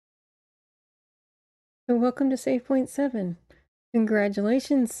So welcome to Savepoint 7.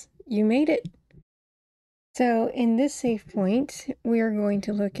 Congratulations, you made it. So in this Save Point, we are going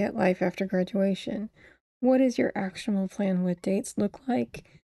to look at life after graduation. What does your actionable plan with dates look like?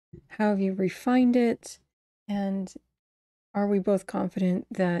 How have you refined it? And are we both confident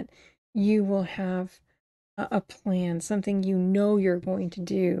that you will have a plan, something you know you're going to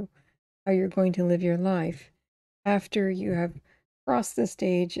do, how you're going to live your life after you have crossed the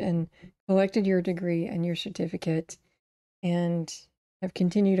stage and collected your degree and your certificate and have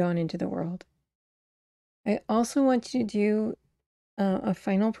continued on into the world? I also want you to do a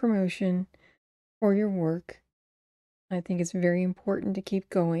final promotion for your work. I think it's very important to keep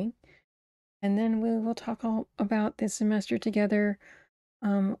going. And then we will talk all about this semester together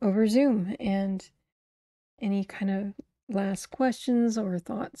over Zoom, and any kind of last questions or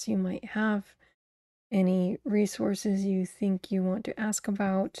thoughts you might have, any resources you think you want to ask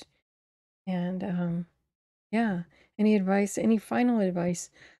about, and yeah, any advice, any final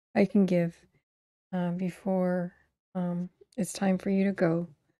advice I can give before it's time for you to go.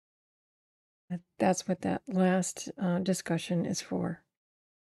 That's what that last discussion is for.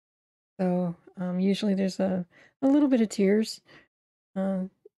 So usually there's a little bit of tears, um,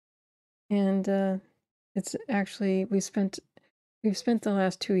 and it's actually we've spent the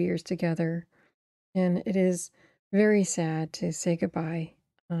last 2 years together, and it is very sad to say goodbye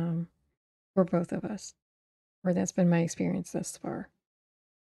um, for both of us. Or that's been my experience thus far.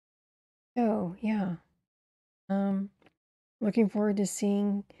 So yeah, um, looking forward to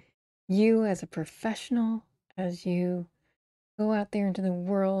seeing you as a professional as you go out there into the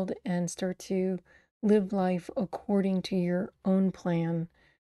world and start to live life according to your own plan.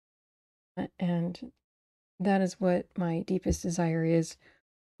 And that is what my deepest desire is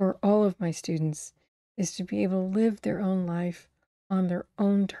for all of my students, is to be able to live their own life on their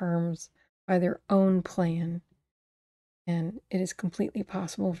own terms by their own plan. And it is completely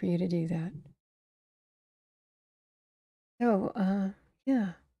possible for you to do that. So,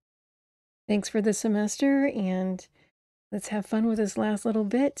 yeah, thanks for the semester, and let's have fun with this last little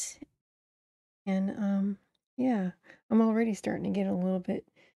bit. And yeah, I'm already starting to get a little bit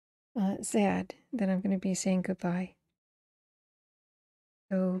sad that I'm going to be saying goodbye.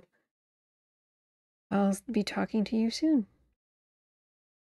 So I'll be talking to you soon.